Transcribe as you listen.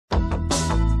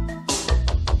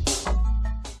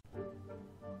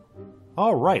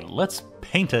Alright, let's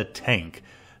paint a tank.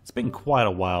 It's been quite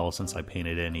a while since I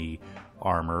painted any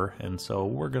armor, and so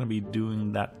we're going to be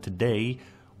doing that today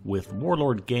with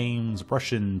Warlord Games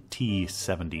Russian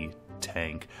T-70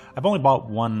 tank. I've only bought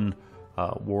one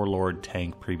Warlord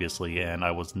tank previously, and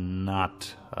I was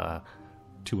not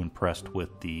too impressed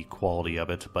with the quality of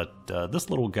it, but this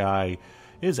little guy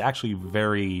is actually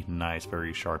very nice,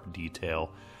 very sharp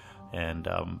detail, and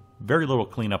very little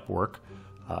cleanup work.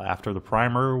 After the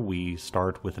primer, we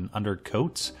start with an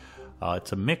undercoat.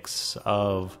 It's a mix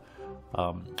of,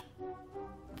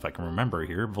 if I can remember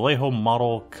here, Vallejo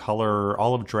Model Color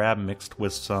Olive Drab mixed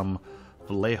with some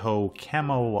Vallejo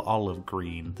Camo Olive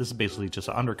Green. This is basically just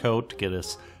an undercoat to get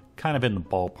us kind of in the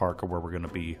ballpark of where we're going to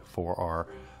be for our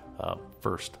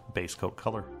first base coat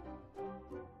color.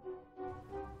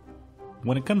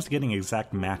 When it comes to getting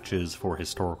exact matches for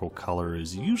historical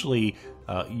colors, usually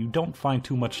you don't find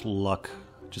too much luck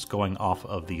just going off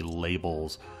of the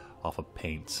labels off of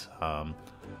paints.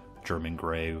 German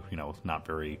gray, not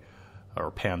very,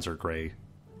 or Panzer gray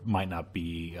might not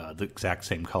be the exact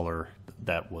same color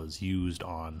that was used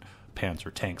on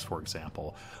Panzer tanks, for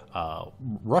example.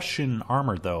 Russian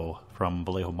armor, though, from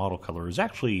Vallejo Model Color is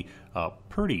actually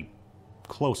pretty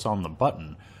close on the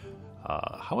button.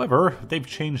 However, they've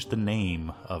changed the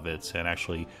name of it, and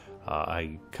actually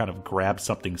I kind of grabbed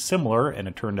something similar, and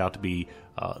it turned out to be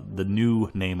the new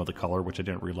name of the color, which I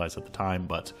didn't realize at the time,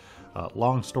 but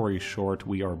long story short,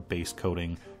 we are base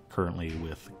coating currently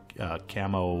with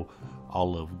Camo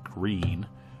Olive Green,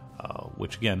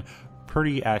 which again,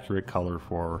 pretty accurate color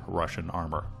for Russian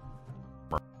armor.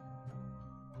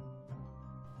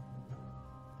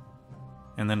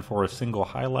 And then for a single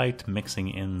highlight, mixing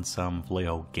in some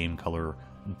Vallejo Game Color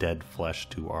Dead Flesh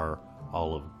to our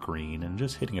olive green and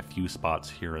just hitting a few spots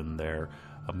here and there.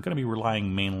 I'm going to be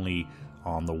relying mainly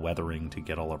on the weathering to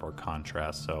get all of our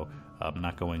contrast, so I'm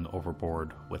not going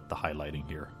overboard with the highlighting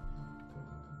here.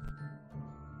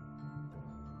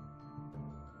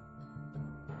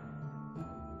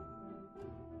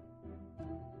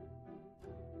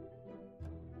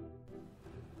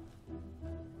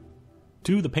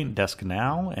 To the paint desk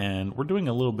now, and we're doing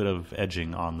a little bit of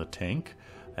edging on the tank,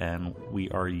 and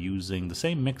we are using the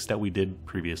same mix that we did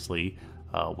previously,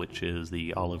 which is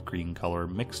the olive green color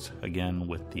mixed again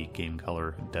with the Game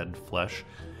Color Dead Flesh,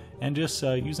 and just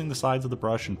using the sides of the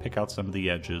brush and pick out some of the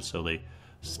edges so they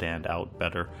stand out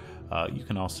better. You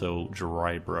can also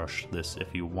dry brush this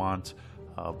if you want,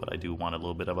 but I do want a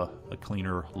little bit of a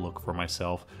cleaner look for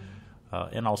myself.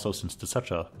 And also, since it's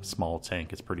such a small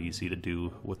tank, it's pretty easy to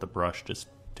do with the brush. Just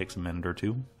takes a minute or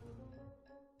two.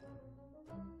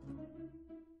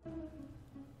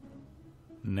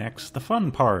 Next, the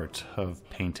fun part of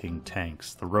painting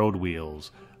tanks, the road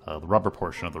wheels, the rubber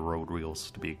portion of the road wheels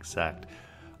to be exact.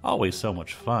 Always so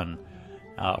much fun.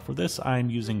 For this, I'm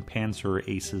using Panzer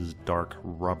Ace's Dark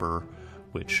Rubber,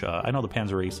 which I know the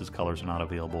Panzer Ace's colors are not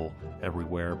available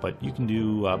everywhere, but you can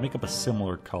do make up a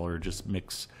similar color, just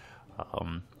mix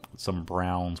some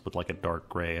browns with like a dark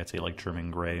gray, I'd say like German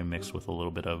gray mixed with a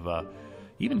little bit of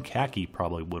even khaki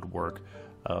probably would work,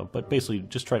 but basically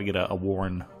just try to get a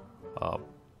worn,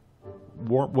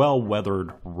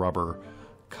 well-weathered rubber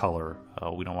color.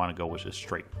 We don't want to go with just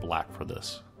straight black for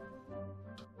this.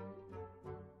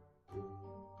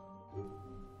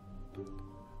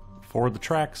 For the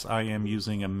tracks, I am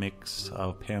using a mix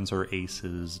of Panzer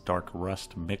Ace's Dark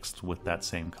Rust mixed with that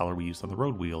same color we used on the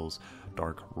road wheels,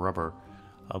 Dark Rubber.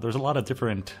 There's a lot of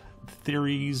different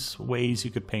theories, ways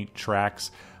you could paint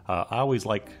tracks. I always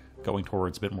like going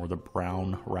towards a bit more the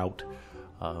brown route,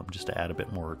 just to add a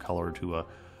bit more color to a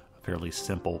fairly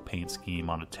simple paint scheme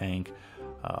on a tank.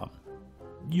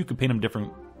 You could paint them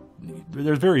different.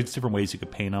 There's various different ways you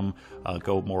could paint them.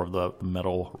 Go more of the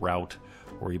metal route,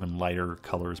 or even lighter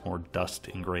colors, more dust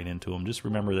ingrained into them. Just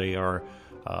remember they are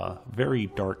very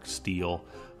dark steel,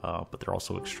 but they're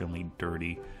also extremely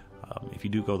dirty. If you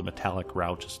do go the metallic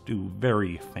route, just do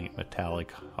very faint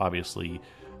metallic. Obviously,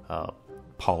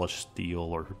 polished steel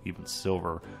or even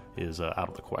silver is out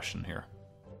of the question here.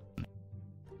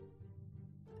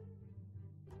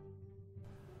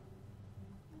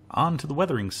 On to the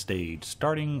weathering stage,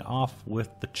 starting off with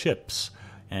the chips.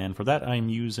 And for that, I'm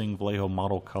using Vallejo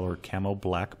Model Color Camo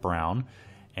Black Brown.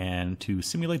 And to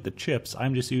simulate the chips,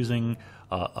 I'm just using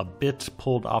a bit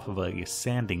pulled off of a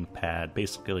sanding pad.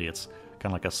 Basically, it's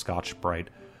kind of like a Scotch-Brite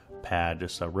pad.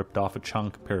 Just ripped off a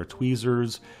chunk, a pair of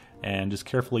tweezers, and just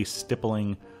carefully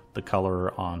stippling the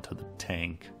color onto the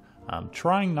tank.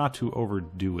 Trying not to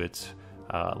overdo it.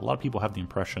 A lot of people have the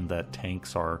impression that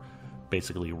tanks are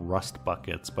basically rust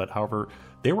buckets, but however,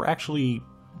 they were actually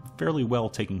fairly well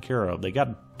taken care of. They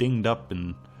got dinged up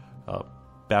in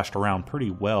bashed around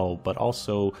pretty well, but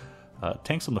also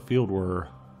tanks on the field were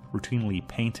routinely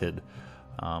painted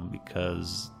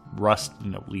because rust,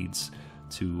 leads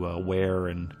to wear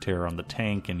and tear on the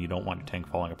tank, and you don't want your tank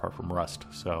falling apart from rust.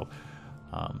 So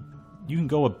you can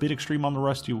go a bit extreme on the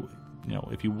rust,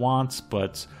 if you want,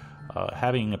 but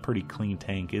having a pretty clean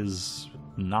tank is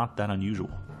not that unusual.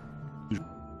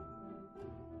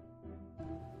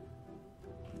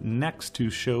 Next,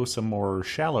 to show some more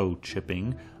shallow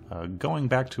chipping, going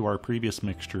back to our previous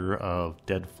mixture of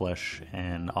Dead Flesh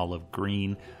and Olive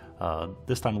Green,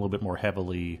 this time a little bit more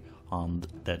heavily on the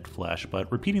Dead Flesh,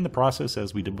 but repeating the process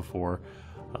as we did before,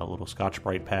 a little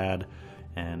Scotch-Brite pad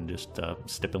and just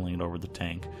stippling it over the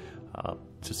tank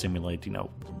to simulate,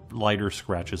 lighter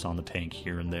scratches on the tank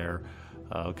here and there.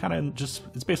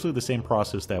 It's basically the same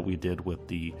process that we did with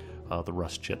the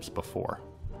rust chips before.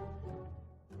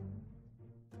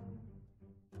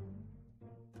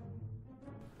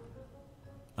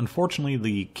 Unfortunately,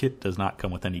 the kit does not come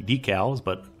with any decals,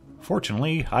 but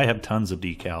fortunately, I have tons of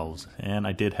decals, and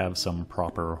I did have some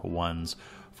proper ones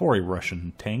for a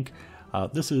Russian tank.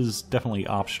 This is definitely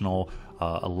optional.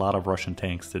 A lot of Russian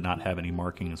tanks did not have any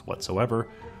markings whatsoever.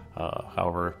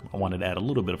 However, I wanted to add a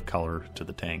little bit of color to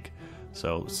the tank.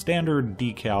 So, standard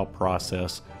decal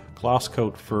process. Gloss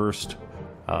coat first,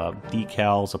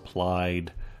 decals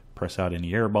applied, press out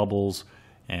any air bubbles,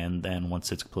 and then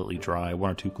once it's completely dry, 1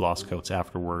 or 2 gloss coats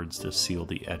afterwards to seal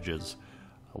the edges.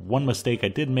 One mistake I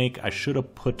did make, I should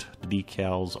have put the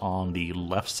decals on the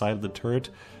left side of the turret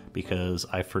because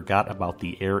I forgot about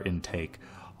the air intake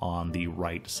on the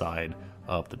right side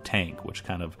of the tank, which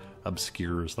kind of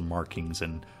obscures the markings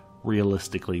and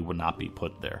realistically would not be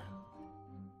put there.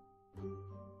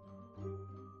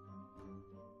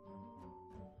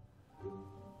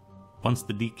 Once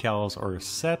the decals are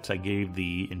set, I gave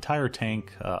the entire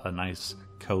tank a nice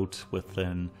coat with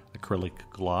an acrylic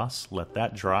gloss, let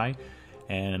that dry,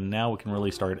 and now we can really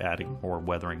start adding more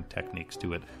weathering techniques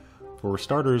to it. For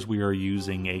starters, we are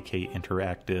using AK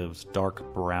Interactive's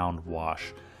Dark Brown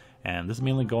Wash, and this is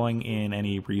mainly going in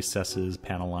any recesses,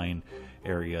 panel line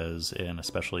areas, and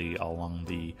especially along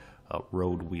the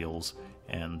road wheels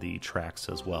and the tracks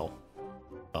as well.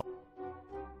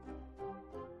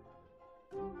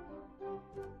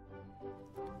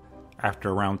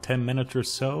 After around 10 minutes or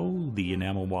so, the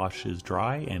enamel wash is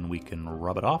dry and we can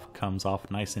rub it off. Comes off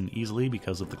nice and easily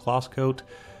because of the gloss coat.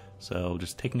 So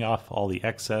just taking off all the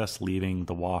excess, leaving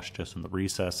the wash just in the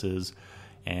recesses.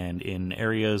 And in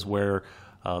areas where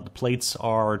the plates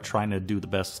are, trying to do the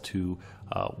best to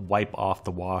wipe off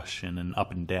the wash in an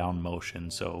up and down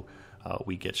motion, so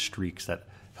we get streaks that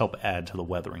help add to the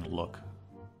weathering look.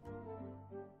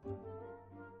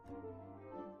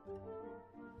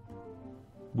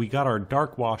 We got our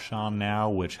dark wash on now,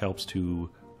 which helps to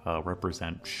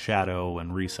represent shadow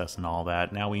and recess and all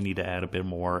that. Now we need to add a bit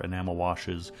more enamel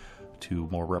washes to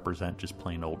more represent just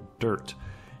plain old dirt.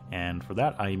 And for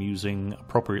that I am using,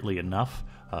 appropriately enough,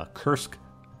 Kursk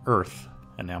Earth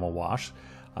enamel wash.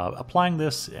 Applying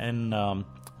this in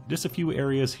just a few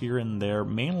areas here and there.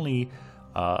 Mainly,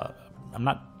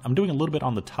 I'm doing a little bit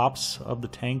on the tops of the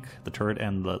tank, the turret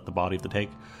and the body of the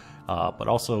tank. But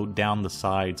also down the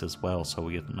sides as well, so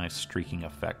we get a nice streaking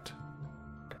effect.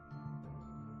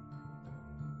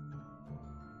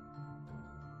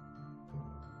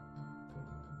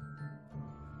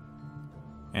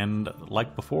 And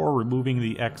like before, removing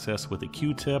the excess with a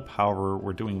Q-tip. However,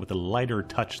 we're doing with a lighter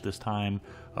touch this time,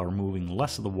 removing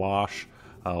less of the wash.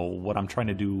 What I'm trying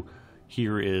to do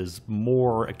here is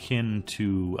more akin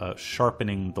to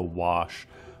sharpening the wash,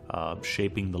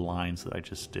 shaping the lines that I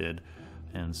just did.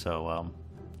 And so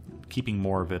keeping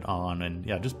more of it on and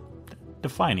just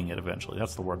defining it eventually.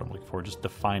 That's the word I'm looking for, just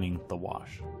defining the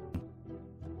wash.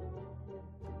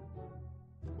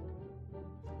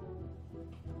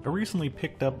 I recently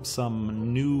picked up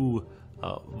some new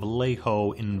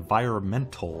Vallejo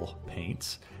environmental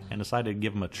paints and decided to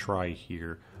give them a try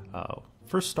here.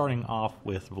 First starting off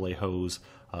with Vallejo's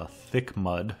thick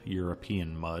mud,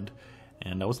 European mud,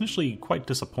 and I was initially quite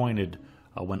disappointed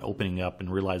when opening up and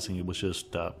realizing it was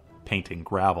just paint and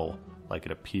gravel like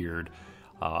it appeared.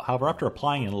 However, after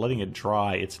applying and letting it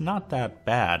dry, it's not that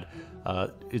bad.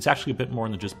 It's actually a bit more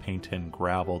than just paint and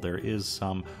gravel. There is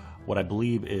some, what I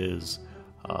believe is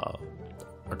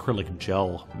acrylic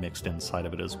gel mixed inside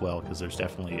of it as well, because there's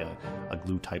definitely a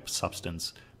glue type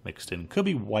substance mixed in. Could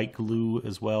be white glue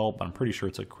as well, but I'm pretty sure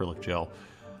it's acrylic gel.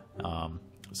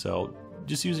 So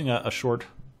just using a short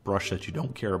brush that you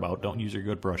don't care about, don't use your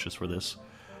good brushes for this,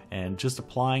 and just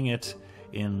applying it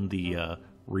in the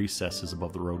recesses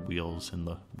above the road wheels and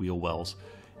the wheel wells,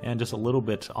 and just a little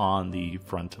bit on the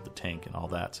front of the tank and all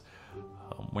that.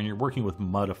 When you're working with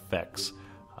mud effects,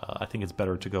 I think it's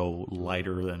better to go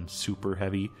lighter than super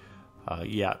heavy.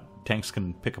 Yeah, tanks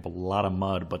can pick up a lot of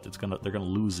mud, but they're gonna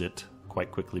lose it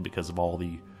quite quickly because of all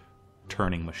the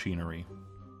turning machinery.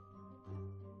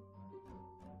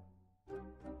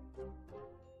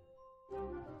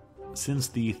 Since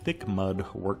the thick mud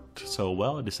worked so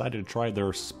well, I decided to try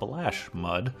their splash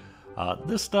mud.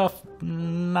 This stuff,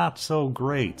 not so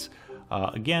great.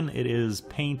 Again, it is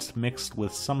paint mixed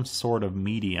with some sort of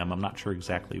medium. I'm not sure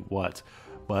exactly what,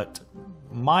 but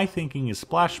my thinking is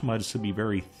splash mud should be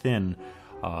very thin,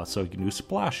 so you can do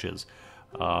splashes,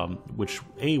 which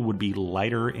A, would be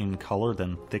lighter in color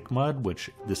than thick mud, which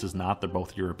this is not. They're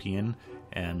both European,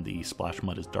 and the splash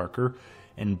mud is darker.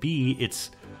 And B,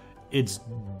 it's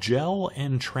gel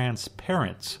and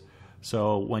transparent,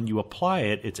 so when you apply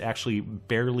it, it's actually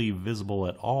barely visible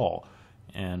at all.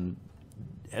 And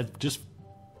just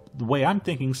the way I'm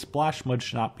thinking, splash mud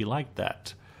should not be like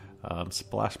that.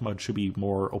 Splash mud should be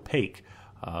more opaque,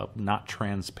 not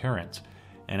transparent.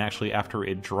 And actually, after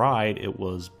it dried, it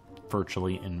was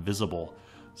virtually invisible.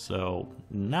 So,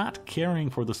 not caring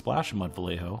for the splash mud,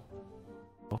 Vallejo.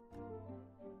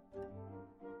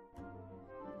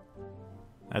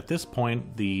 At this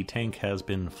point, the tank has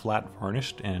been flat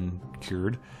varnished and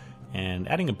cured, and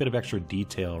adding a bit of extra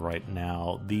detail right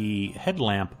now, the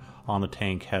headlamp on the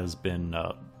tank has been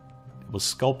was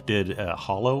sculpted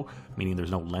hollow, meaning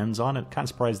there's no lens on it. Kind of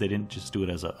surprised they didn't just do it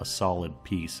as a solid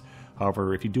piece.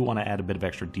 However, if you do want to add a bit of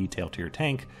extra detail to your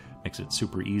tank, makes it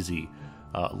super easy.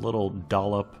 A little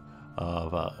dollop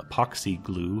of epoxy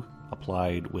glue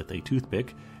applied with a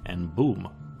toothpick, and boom,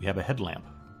 we have a headlamp.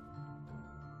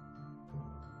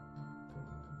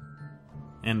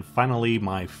 And finally,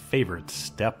 my favorite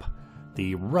step,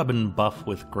 the rub and buff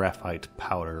with graphite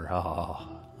powder.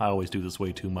 Oh, I always do this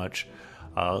way too much.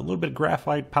 A little bit of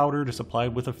graphite powder just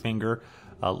applied with a finger,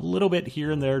 a little bit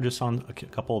here and there just on a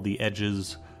couple of the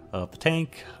edges of the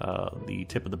tank, the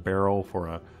tip of the barrel for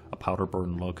a powder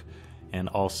burn look, and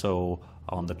also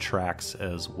on the tracks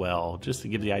as well, just to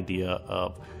give the idea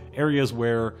of areas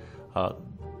where are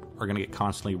going to get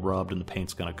constantly rubbed and the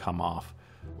paint's going to come off.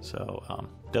 So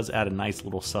it does add a nice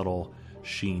little subtle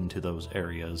sheen to those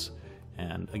areas.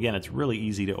 And again, it's really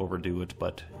easy to overdo it,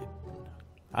 but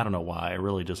I don't know why. I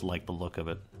really just like the look of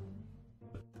it.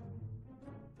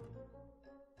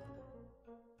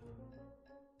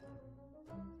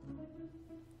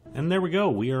 And there we go.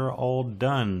 We are all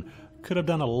done. Could have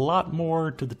done a lot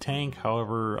more to the tank.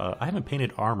 However, I haven't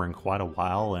painted armor in quite a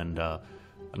while, and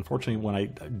unfortunately, when I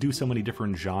do so many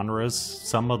different genres,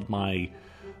 some of my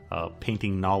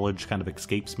painting knowledge kind of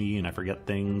escapes me and I forget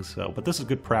things, but this is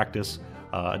good practice.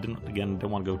 I didn't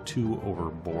want to go too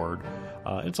overboard.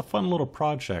 It's a fun little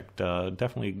project,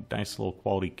 definitely a nice little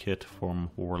quality kit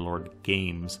from Warlord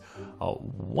Games.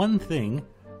 One thing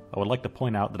I would like to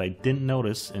point out that I didn't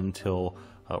notice until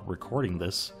recording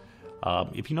this,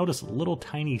 if you notice little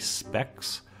tiny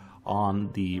specks on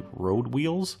the road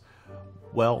wheels,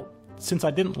 well, since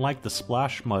I didn't like the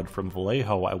splash mud from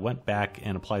Vallejo, I went back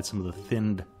and applied some of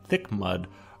the thick mud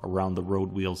around the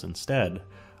road wheels instead.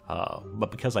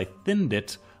 But because I thinned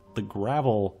it, the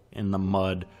gravel in the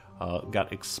mud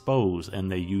got exposed,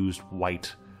 and they used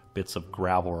white bits of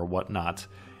gravel or whatnot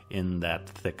in that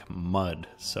thick mud.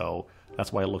 So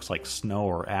that's why it looks like snow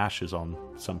or ashes on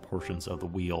some portions of the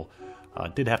wheel.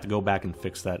 Did have to go back and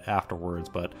fix that afterwards,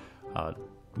 but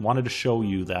wanted to show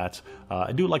you that.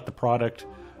 I do like the product,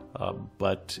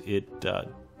 but it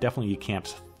definitely you can't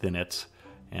thin it,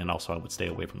 and also I would stay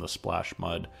away from the splash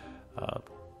mud.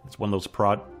 It's one of those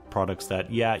products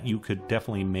that, yeah, you could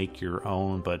definitely make your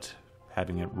own, but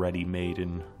having it ready-made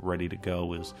and ready to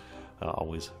go is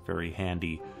always very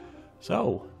handy.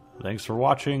 So, thanks for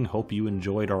watching. Hope you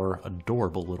enjoyed our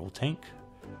adorable little tank,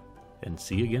 and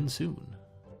see you again soon.